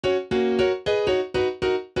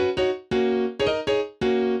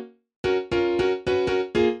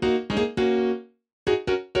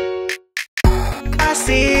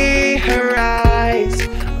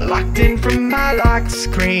black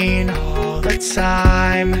screen all the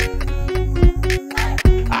time.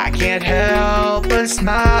 I can't help but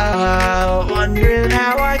smile, wondering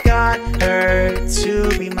how I got her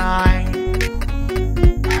to be mine.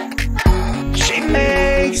 She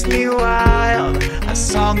makes me wild, a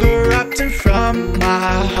song erupting from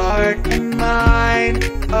my heart and mind.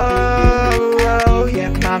 Oh, yeah,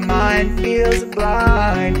 my mind feels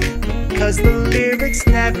blind, because the lyrics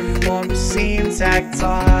never form to seem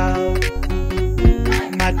tactile.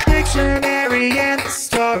 My dictionary and the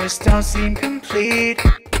stories don't seem complete.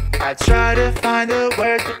 I try to find the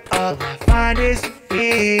words, but all I find is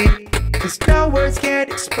defeat. Cause no words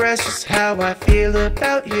can't express just how I feel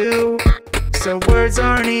about you. So words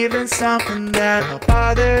aren't even something that I'll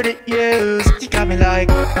bother to use. You got me like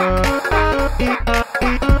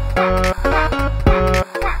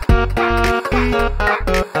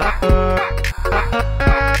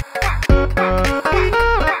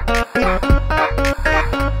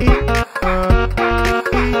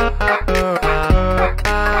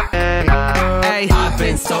I've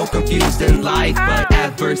been so confused in life, but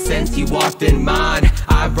ever since you walked in mine,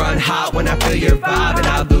 I run hot when I feel your vibe, and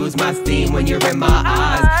I lose my steam when you're in my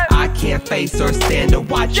eyes. I can't face or stand to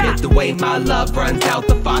watch it, the way my love runs out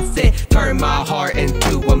the faucet. Turn my heart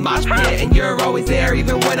into a mosh pit, and you're always there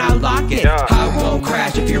even when I lock it. I won't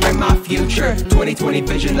crash if you're in my future. 20/20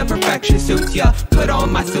 vision, the perfection suits ya. Put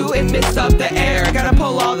on my suit and mix up the air. I gotta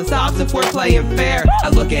pull all the stops if we're playing fair. I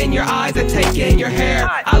look in your eyes and take in your hair.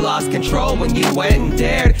 I lost control when you went and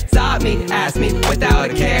dared. Stop me, ask me without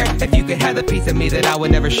a care if you could have the piece of me that I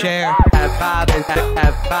would never share. Have bobbin,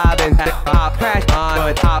 pop crash on,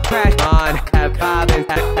 but pop crash on. Have bobbin,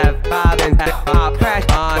 pop crash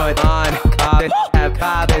on, but on. Have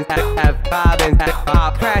bobbin,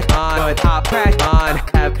 pop crash on, but pop crash on.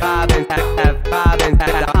 Have bobbin,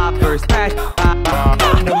 pop first crash.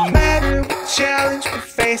 no matter what challenge we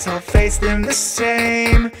face, I'll face them the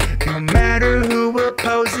same. No matter who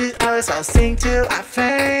opposes us, I'll sing till I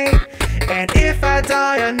faint. And if I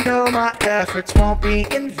die, I know my efforts won't be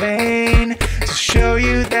in vain. To show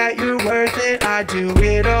you that you're worth it, I do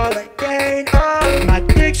it all again. Oh, my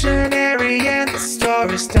dictionary and the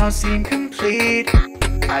stories don't seem complete.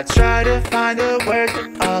 I try to find the words,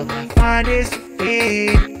 but all I find is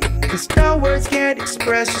defeat. Cause no words can't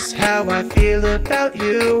express just how I feel about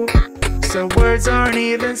you. So words aren't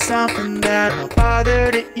even something that I'll bother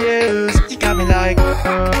to use. You got me like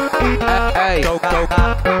hey, go, go,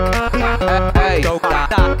 hey, go,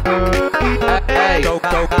 stop, hey, go,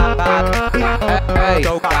 go, hey,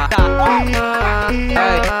 go, stop, hey, hey,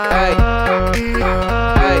 hey, hey,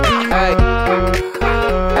 hey, hey,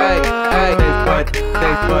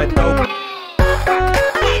 hey,